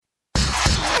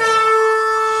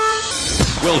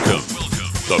Welcome,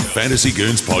 the Fantasy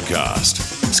Goons Podcast.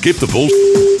 Skip the bull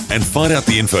and find out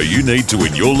the info you need to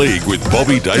win your league with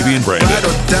Bobby, Davey and Brandon. Ride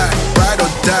or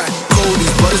die.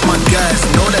 Cody's brothers, my guys.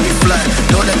 Know that we fly,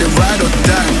 know that they ride or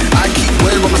die. I keep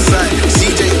Wave on my side.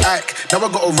 CJ Ack, now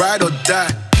I gotta ride or die.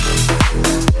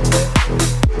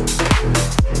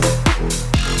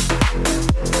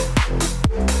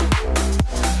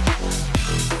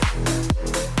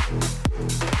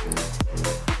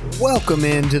 Welcome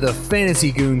into the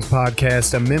Fantasy Goons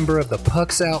Podcast, a member of the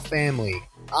Pucks Out family.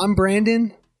 I'm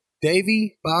Brandon.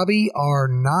 Davey, Bobby are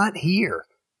not here.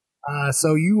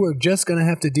 So you are just going to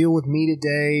have to deal with me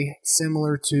today,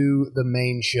 similar to the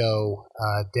main show.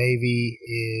 Davey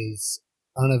is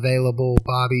unavailable.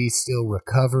 Bobby's still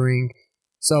recovering.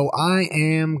 So I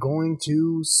am going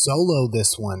to solo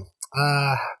this one.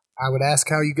 I would ask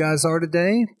how you guys are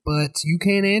today, but you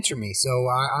can't answer me. So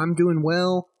I'm doing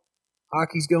well.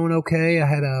 Hockey's going okay. I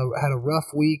had a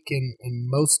rough week in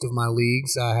most of my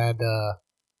leagues. I had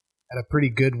a pretty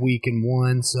good week in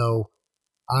one, so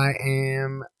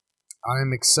I'm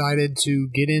excited to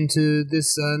get into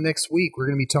this next week. We're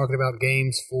going to be talking about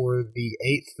games for the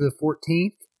 8th to the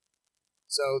 14th.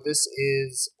 So this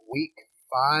is week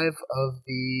 5 of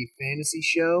the fantasy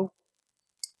show.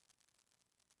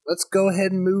 Let's go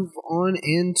ahead and move on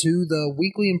into the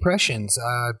weekly impressions.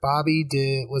 Bobby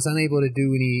was unable to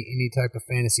do any type of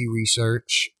fantasy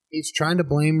research. He's trying to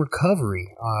blame recovery.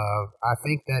 I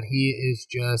think that he is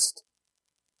just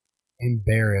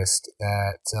embarrassed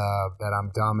that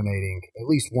I'm dominating at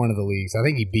least one of the leagues. I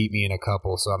think he beat me in a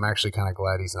couple, so I'm actually kind of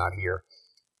glad he's not here.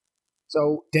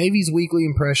 So Davey's weekly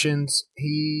impressions,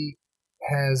 he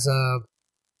has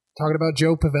talking about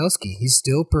Joe Pavelski. He's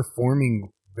still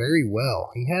performing very well.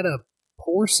 He had a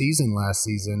poor season last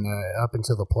season up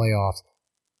until the playoffs.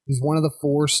 He's one of the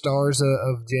 4 stars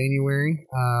of January,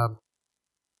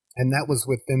 and that was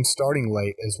with them starting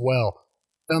late as well.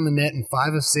 Found the net in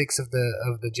 5 of 6 of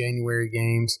the January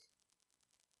games.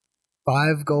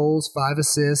 5 goals, 5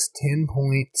 assists, 10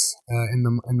 points in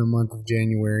the month of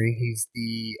January. He's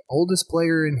the oldest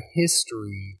player in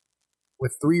history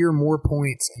with 3 or more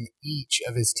points in each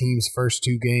of his team's first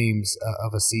 2 games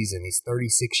of a season. He's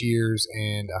 36 years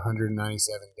and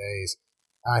 197 days.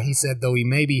 He said, though he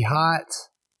may be hot,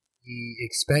 he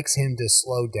expects him to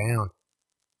slow down.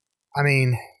 I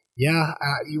mean, yeah,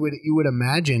 you would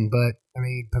imagine, but I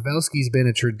mean, Pavelski's been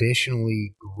a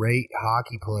traditionally great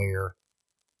hockey player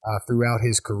throughout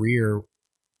his career,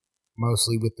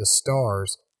 mostly with the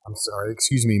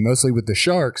mostly with the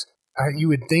Sharks. You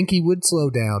would think he would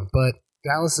slow down, but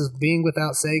Dallas is being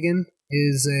without Sagan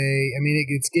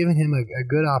it's given him a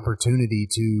good opportunity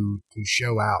to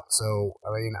show out. So,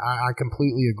 I mean, I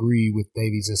completely agree with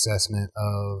Davey's assessment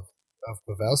of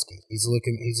Pavelski. He's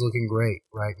looking great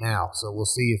right now. So we'll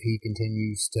see if he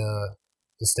continues to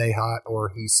stay hot or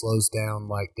he slows down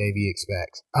like Davey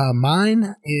expects.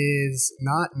 Mine is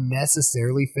not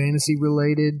necessarily fantasy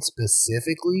related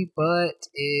specifically, but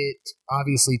it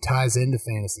obviously ties into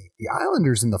fantasy. The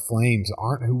Islanders and the Flames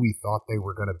aren't who we thought they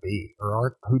were going to be, or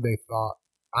aren't who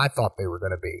I thought they were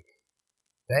going to be.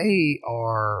 They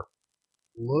are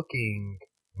looking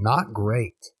not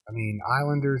great. I mean,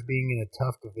 Islanders being in a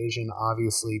tough division,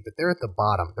 obviously, but they're at the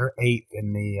bottom. They're 8th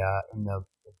in the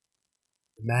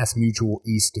Mass Mutual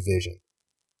East Division.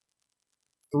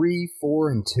 3,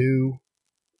 4, and 2,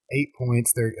 8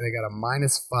 points. They got a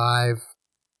 -5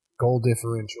 goal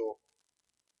differential.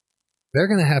 They're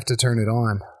going to have to turn it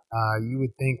on. You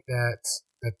would think that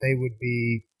they would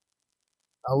be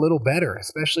a little better,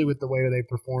 especially with the way they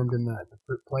performed in the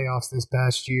playoffs this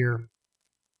past year.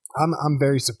 I'm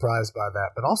very surprised by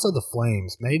that. But also the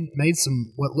Flames made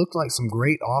some what looked like some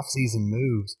great offseason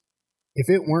moves. If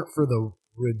it weren't for the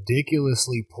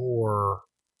ridiculously poor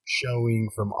showing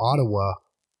from Ottawa,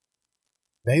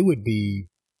 they would be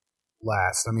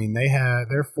last. I mean,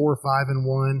 they're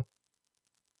 4-5-1,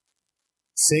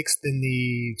 6th in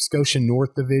the Scotia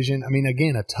North Division. I mean,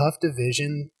 again, a tough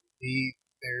division.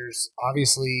 There's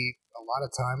obviously a lot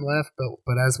of time left,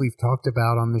 but as we've talked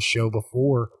about on this show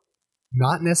before,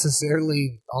 not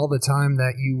necessarily all the time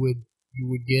that you would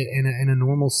get in a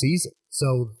normal season.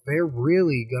 So they're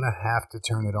really going to have to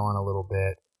turn it on a little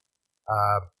bit.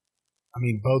 I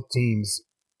mean, both teams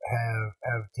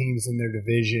have teams in their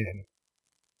division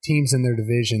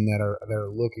that are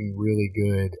looking really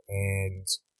good, and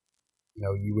you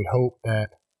know, you would hope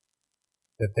that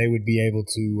they would be able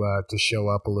to show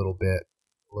up a little bit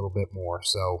more.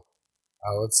 So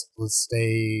let's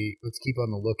keep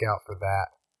on the lookout for that.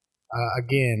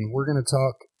 Again, we're going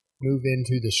to move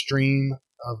into the stream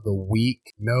of the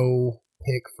week. No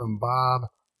pick from Bob.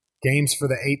 Games for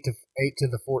the 8th to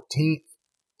the 14th.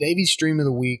 Davy's stream of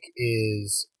the week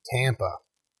is Tampa.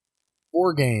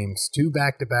 4 games, 2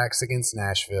 back-to-backs against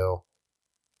Nashville.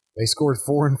 They scored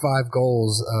 4 and 5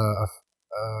 goals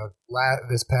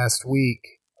this past week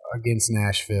against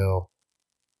Nashville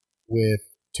with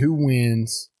 2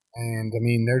 wins. And, I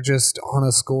mean, they're just on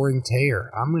a scoring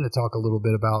tear. I'm going to talk a little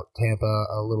bit about Tampa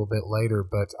a little bit later,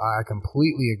 but I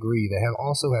completely agree. They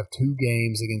also have 2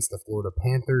 games against the Florida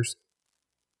Panthers,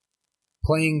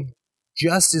 playing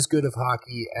just as good of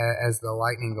hockey as the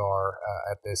Lightning are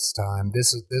at this time.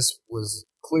 This was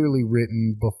clearly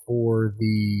written before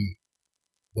the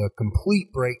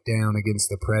complete breakdown against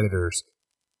the Predators,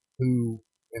 who,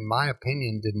 in my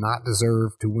opinion, did not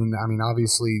deserve to win. I mean,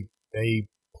 obviously, they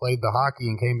played the hockey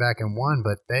and came back and won,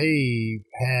 but they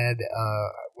had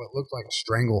what looked like a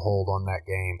stranglehold on that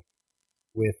game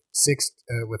with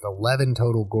 11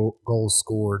 total goals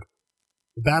scored.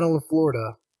 The Battle of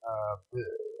Florida.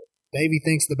 Davey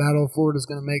thinks the Battle of Florida is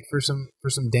going to make for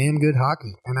some damn good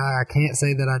hockey, and I can't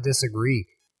say that I disagree.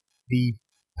 The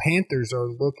Panthers are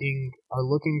looking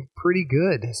pretty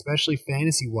good, especially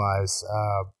fantasy wise.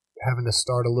 Having to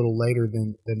start a little later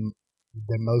than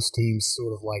most teams,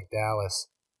 sort of like Dallas.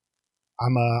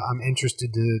 I'm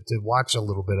interested to watch a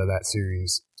little bit of that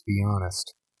series, to be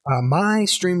honest. My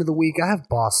stream of the week, I have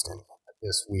Boston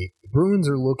this week. The Bruins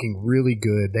are looking really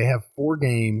good. They have 4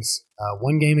 games,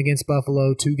 1 game against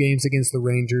Buffalo, 2 games against the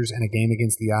Rangers, and a game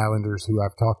against the Islanders, who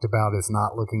I've talked about is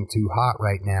not looking too hot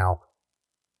right now.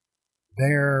 They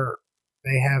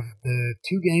have the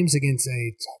 2 games against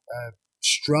a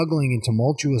struggling and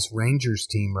tumultuous Rangers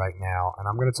team right now, and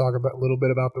I'm going to talk a little bit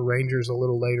about the Rangers a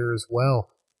little later as well.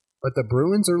 But the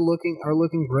Bruins are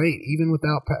looking great, even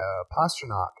without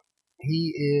Pastrnak.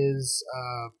 He is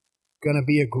going to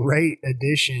be a great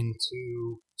addition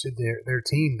to their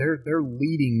team. They're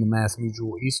leading the Mass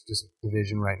Mutual East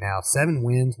Division right now. 7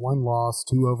 wins, 1 loss,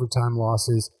 2 overtime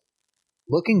losses.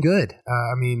 Looking good.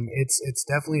 I mean, it's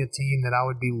definitely a team that I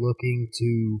would be looking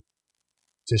to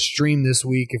stream this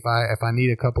week if I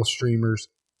need a couple streamers.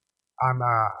 I'm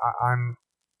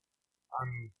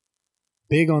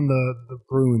big on the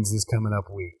Bruins this coming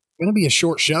up week. Going to be a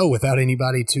short show without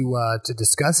anybody to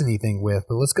discuss anything with,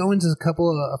 but let's go into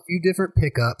a few different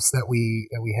pickups that we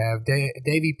have.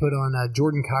 Davey put on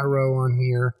Jordan Cairo on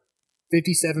here,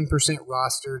 57%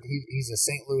 rostered. He's a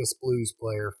St. Louis Blues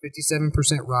player, 57%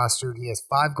 rostered. He has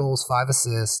 5 goals, 5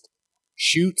 assists,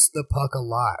 shoots the puck a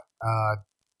lot.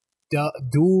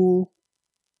 Dual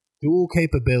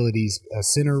capabilities, a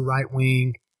center, right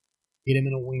wing. Get him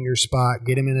in a winger spot.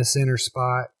 Get him in a center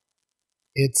spot.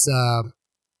 It's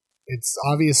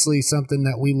obviously something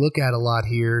that we look at a lot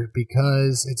here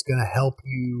because it's going to help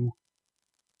you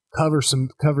cover some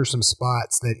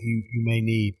spots that you may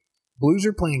need. Blues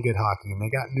are playing good hockey, and they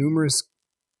got numerous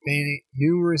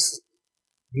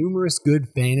good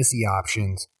fantasy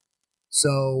options.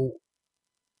 So,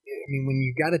 I mean, when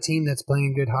you got a team that's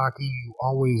playing good hockey, you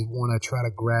always want to try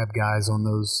to grab guys on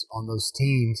those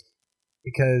teams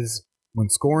because when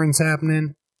scoring's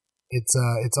happening,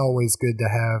 it's always good to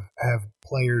have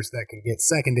players that can get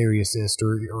secondary assist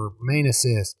or main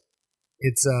assist.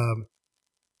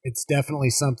 It's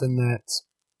definitely something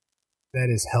that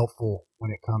is helpful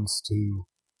when it comes to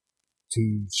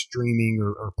streaming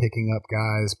or picking up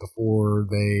guys before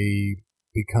they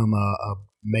become a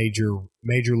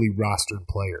majorly rostered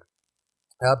player.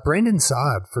 Brandon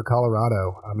Saad for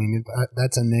Colorado. I mean,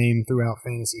 that's a name throughout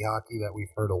fantasy hockey that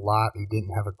we've heard a lot. He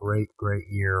didn't have a great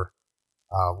year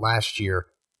last year,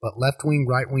 but left wing,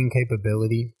 right wing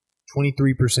capability,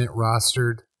 23%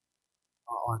 rostered.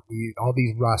 All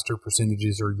these roster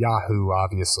percentages are Yahoo,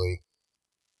 obviously.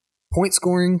 Point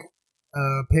scoring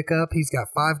pickup. He's got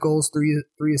 5 goals, 3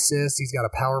 assists. He's got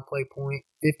a power play point,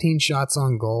 15 shots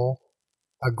on goal.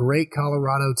 A great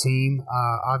Colorado team,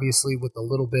 obviously with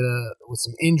with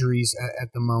some injuries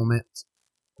at the moment.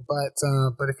 But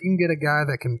if you can get a guy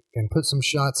that can put some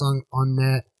shots on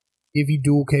net, give you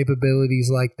dual capabilities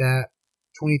like that,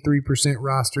 23%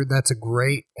 rostered, that's a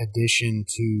great addition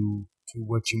to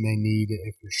what you may need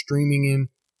if you're streaming him,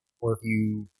 or if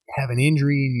you have an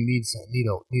injury and you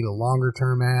need a longer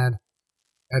term ad.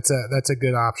 That's a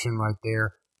good option right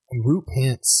there. And Roop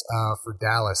Hintz for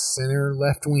Dallas, center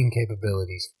left wing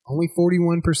capabilities, only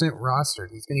 41%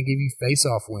 rostered. He's going to give you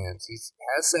face-off wins. He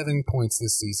has 7 points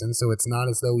this season, so it's not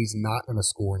as though he's not going to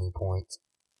score any points.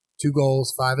 2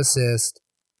 goals, 5 assists,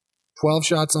 12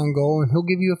 shots on goal, and he'll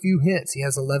give you a few hits. He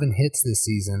has 11 hits this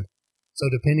season. So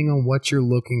depending on what you're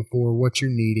looking for, what you're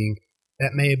needing,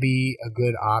 that may be a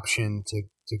good option to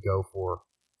go for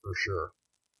sure.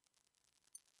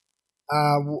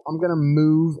 I'm going to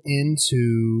move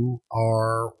into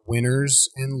our winners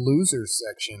and losers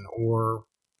section, or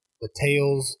the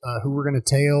tails, who we're going to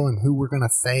tail and who we're going to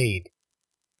fade.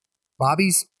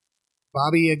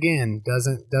 Bobby again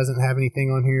doesn't have anything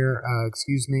on here.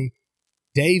 Excuse me.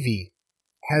 Davey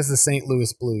has the St.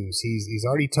 Louis Blues. He's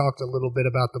already talked a little bit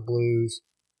about the Blues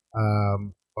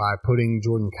by putting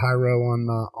Jordan Cairo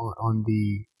on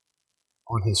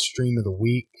his stream of the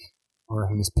week, or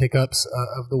his pickups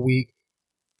of the week.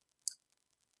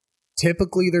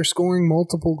 Typically, they're scoring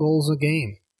multiple goals a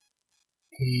game.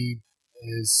 He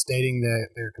is stating that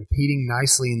they're competing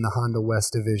nicely in the Honda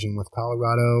West Division with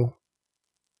Colorado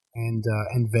and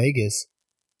Vegas.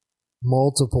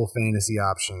 Multiple fantasy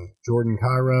option. Jordan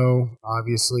Cairo,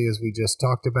 obviously, as we just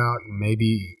talked about,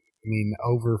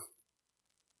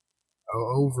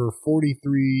 over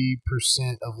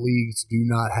 43% of leagues do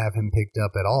not have him picked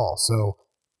up at all. So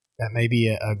that may be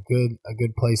a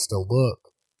good place to look.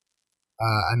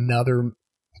 Another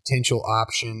potential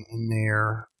option in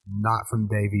there, not from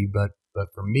Davey, but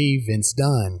for me, Vince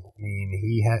Dunn. I mean,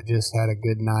 he just had a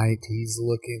good night. He's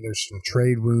looking. There's some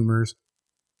trade rumors.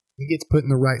 He gets put in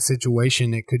the right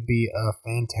situation. It could be a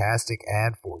fantastic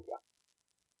ad for you.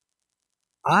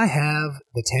 I have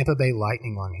the Tampa Bay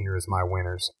Lightning on here as my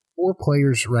winners. 4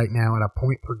 players right now at a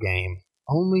point per game.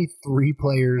 Only 3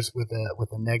 players with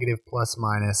a negative plus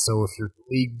minus. So if your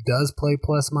league does play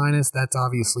plus minus, that's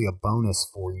obviously a bonus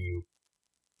for you.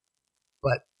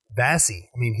 But Vasi,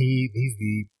 I mean, he's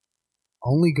the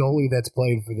only goalie that's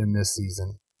played for them this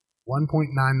season.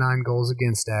 1.99 goals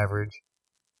against average,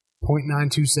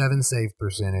 0.927 save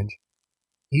percentage.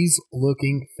 He's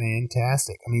looking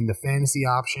fantastic. I mean, the fantasy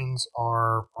options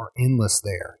are endless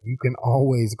there. You can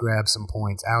always grab some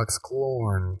points. Alex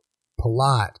Killorn,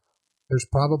 Palat. There's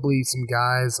probably some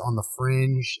guys on the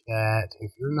fringe that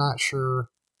if you're not sure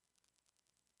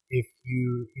if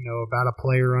you know about a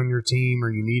player on your team, or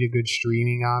you need a good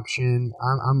streaming option,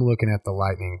 I'm looking at the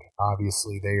Lightning.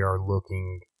 Obviously, they are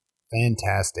looking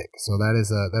fantastic. So that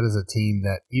is a team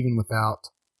that, even without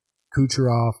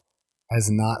Kucherov, has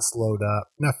not slowed up.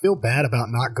 And I feel bad about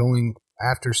not going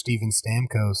after Steven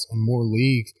Stamkos in more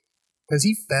leagues, because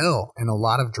he fell in a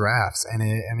lot of drafts, and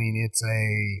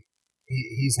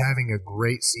he's having a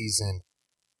great season.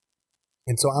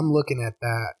 And so I'm looking at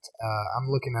that. I'm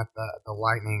looking at the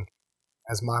Lightning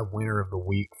as my winner of the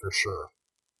week for sure.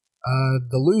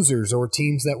 The losers, or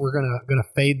teams that we're gonna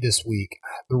fade this week,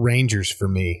 the Rangers for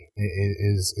me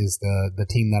is the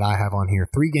team that I have on here.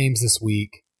 3 games this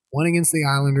week. 1 against the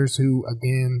Islanders, who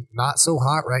again not so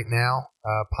hot right now.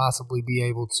 Possibly be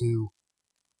able to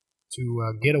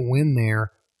get a win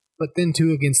there. But then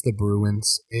 2 against the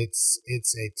Bruins. It's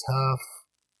a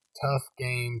tough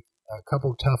game. A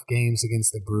couple tough games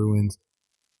against the Bruins.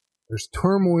 There's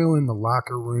turmoil in the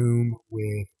locker room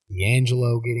with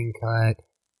D'Angelo getting cut,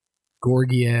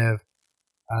 Georgiev,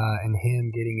 and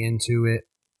him getting into it.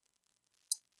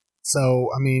 So,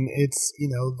 I mean, it's,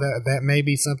 that may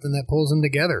be something that pulls them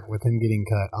together with him getting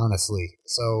cut, honestly.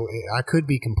 So I could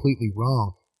be completely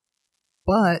wrong.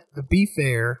 But to be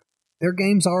fair, their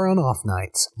games are on off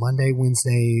nights, Monday,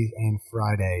 Wednesday, and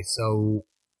Friday. So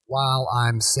while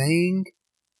I'm saying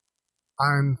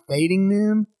I'm fading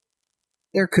them,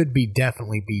 there could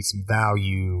definitely be some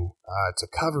value to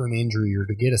cover an injury, or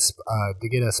to get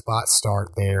a spot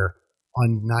start there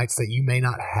on nights that you may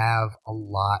not have a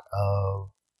lot of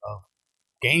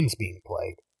games being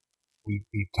played.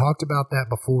 We've talked about that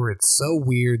before. It's so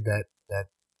weird that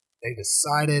they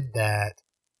decided that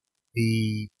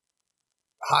the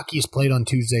hockey is played on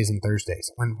Tuesdays and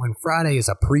Thursdays when Friday is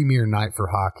a premier night for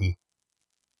hockey.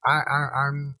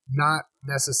 I'm not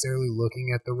necessarily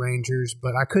looking at the Rangers,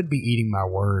 but I could be eating my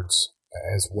words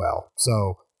as well.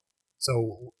 So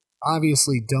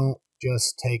obviously don't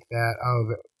just take that,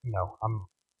 I'm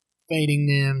fading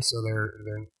them, so they're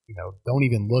don't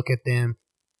even look at them.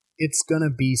 It's going to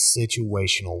be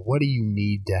situational. What do you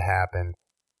need to happen?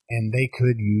 And they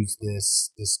could use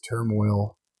this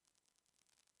turmoil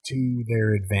to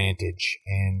their advantage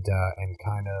and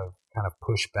kind of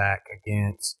push back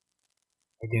against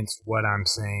what I'm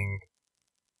saying.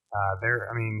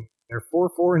 They're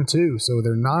 4-4-2, so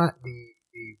they're not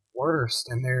the worst,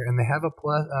 and they have a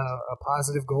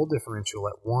positive goal differential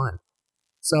at 1.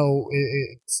 So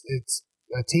it's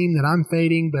a team that I'm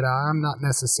fading, but I'm not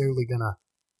necessarily gonna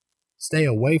stay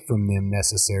away from them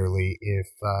necessarily if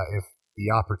the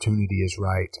opportunity is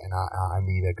right and I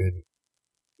need a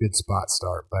good spot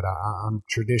start. But I'm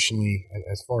traditionally,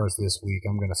 as far as this week,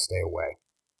 I'm gonna stay away.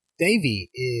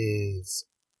 Davey is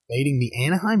fading the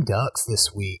Anaheim Ducks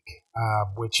this week,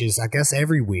 which is, I guess,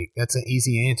 every week. That's an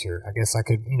easy answer. I guess I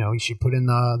could, you should put in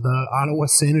the Ottawa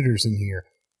Senators in here.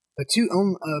 But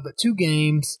two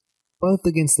games, both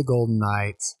against the Golden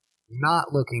Knights,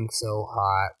 not looking so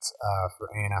hot for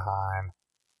Anaheim.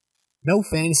 No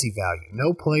fantasy value.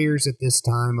 No players at the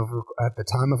time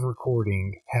of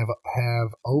recording have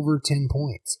over 10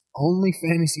 points. Only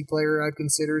fantasy player I'd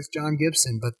consider is John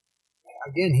Gibson, but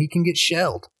again, he can get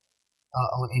shelled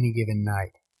on any given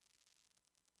night.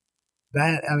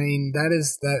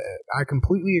 I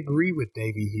completely agree with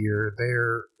Davey here.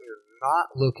 They're not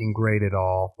looking great at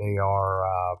all.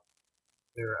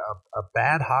 They're a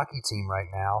bad hockey team right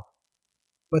now,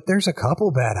 but there's a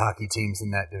couple bad hockey teams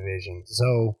in that division.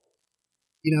 So,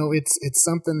 it's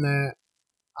something that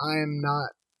I'm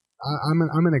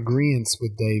in agreement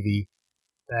with Davey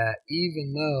that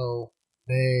even though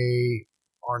they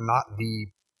are not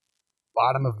the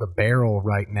bottom of the barrel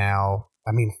right now,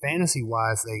 I mean,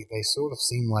 fantasy-wise, they sort of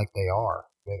seem like they are.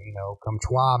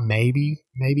 Comtois maybe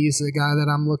is the guy that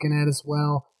I'm looking at as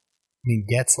well. I mean,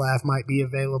 Getzlaf might be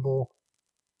available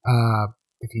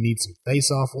if you need some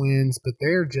face-off wins, but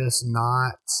they're just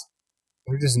not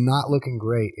looking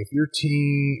great. If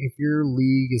your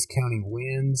league is counting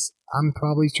wins, I'm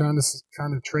probably trying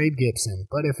to trade Gibson.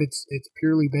 But if it's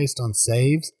purely based on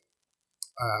saves,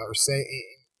 or say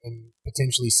and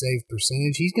potentially save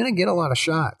percentage, he's going to get a lot of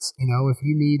shots. If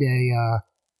you need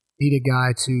a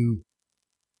guy to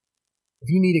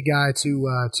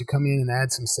come in and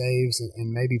add some saves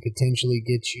and maybe potentially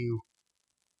get you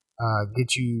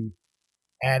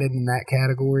added in that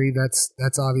category,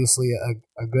 that's obviously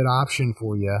a good option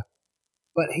for you.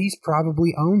 But he's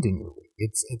probably owned in your league.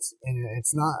 It's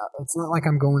not like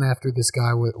I'm going after this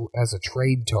guy as a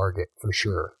trade target for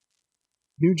sure.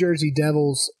 New Jersey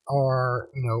Devils are,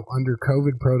 under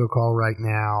COVID protocol right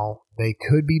now. They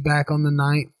could be back on the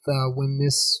 9th when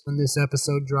this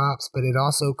episode drops, but it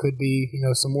also could be,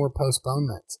 some more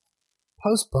postponements.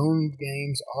 Postponed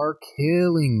games are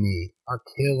killing me.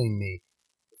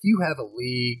 If you have a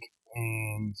league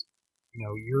and,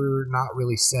 you're not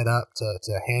really set up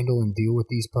to handle and deal with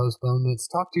these postponements,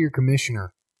 talk to your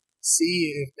commissioner.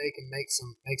 See if they can make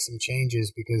some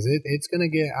changes, because I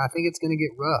think it's gonna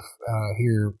get rough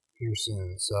here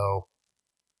soon. So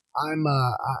I'm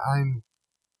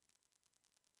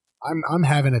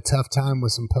having a tough time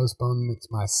with some postponements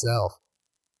myself.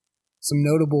 Some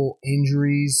notable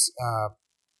injuries.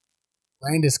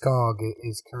 Landeskog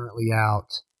is currently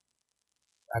out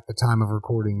at the time of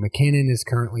recording. McKinnon is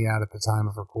currently out at the time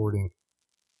of recording.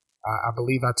 I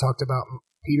believe I talked about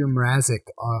Peter Mrazek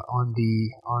on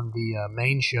the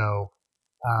main show,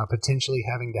 potentially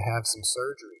having to have some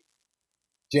surgery.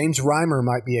 James Reimer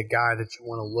might be a guy that you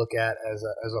want to look at as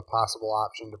a possible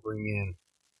option to bring in.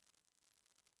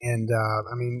 And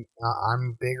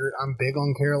I'm big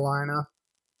on Carolina.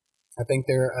 I think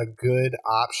they're a good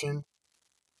option.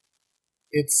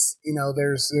 It's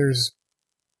there's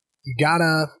you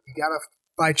gotta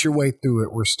fight your way through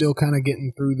it. We're still kind of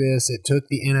getting through this. It took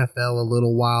the NFL a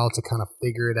little while to kind of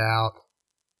figure it out.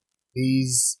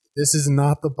 This is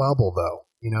not the bubble, though.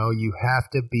 You have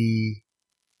to be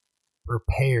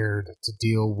prepared to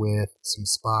deal with some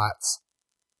spots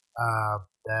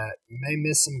that you may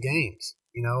miss some games.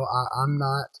 I'm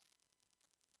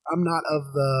not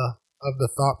of the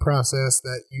thought process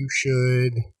that you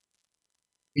should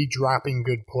be dropping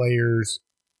good players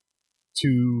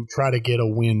to try to get a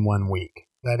win one week.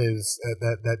 That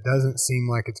doesn't seem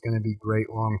like it's going to be great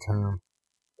long term,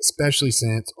 especially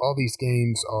since all these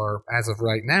games are, as of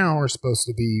right now, are supposed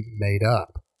to be made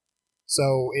up.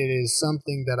 So it is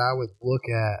something that I would look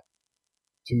at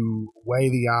to weigh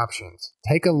the options.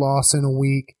 Take a loss in a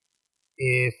week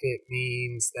if it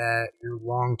means that the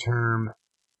long term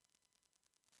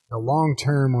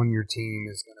on your team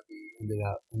is going to be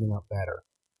ending up better.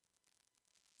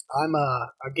 I'm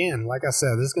again, like I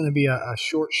said, this is going to be a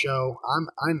short show.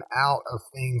 I'm out of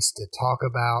things to talk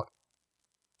about.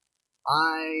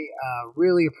 I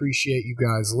really appreciate you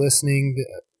guys listening.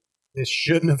 This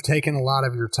shouldn't have taken a lot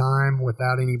of your time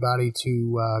without anybody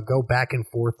to go back and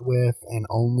forth with, and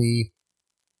only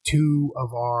two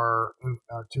of our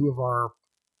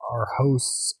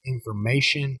hosts'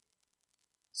 information.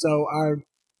 So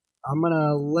I'm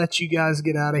gonna let you guys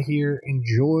get out of here.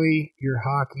 Enjoy your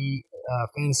hockey.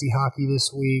 Fantasy hockey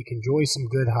this week. Enjoy some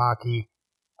good hockey,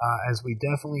 as we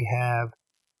definitely have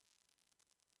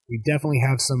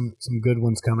some good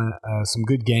ones coming, some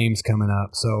good games coming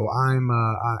up. So I'm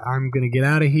gonna get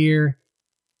out of here.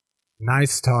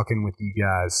 Nice talking with you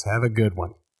guys. Have a good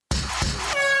one.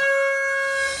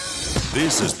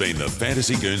 This has been the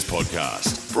Fantasy Goons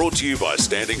Podcast, brought to you by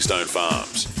Standing Stone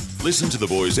Farms. Listen to the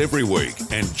boys every week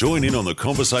and join in on the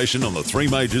conversation on the three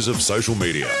majors of social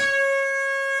media.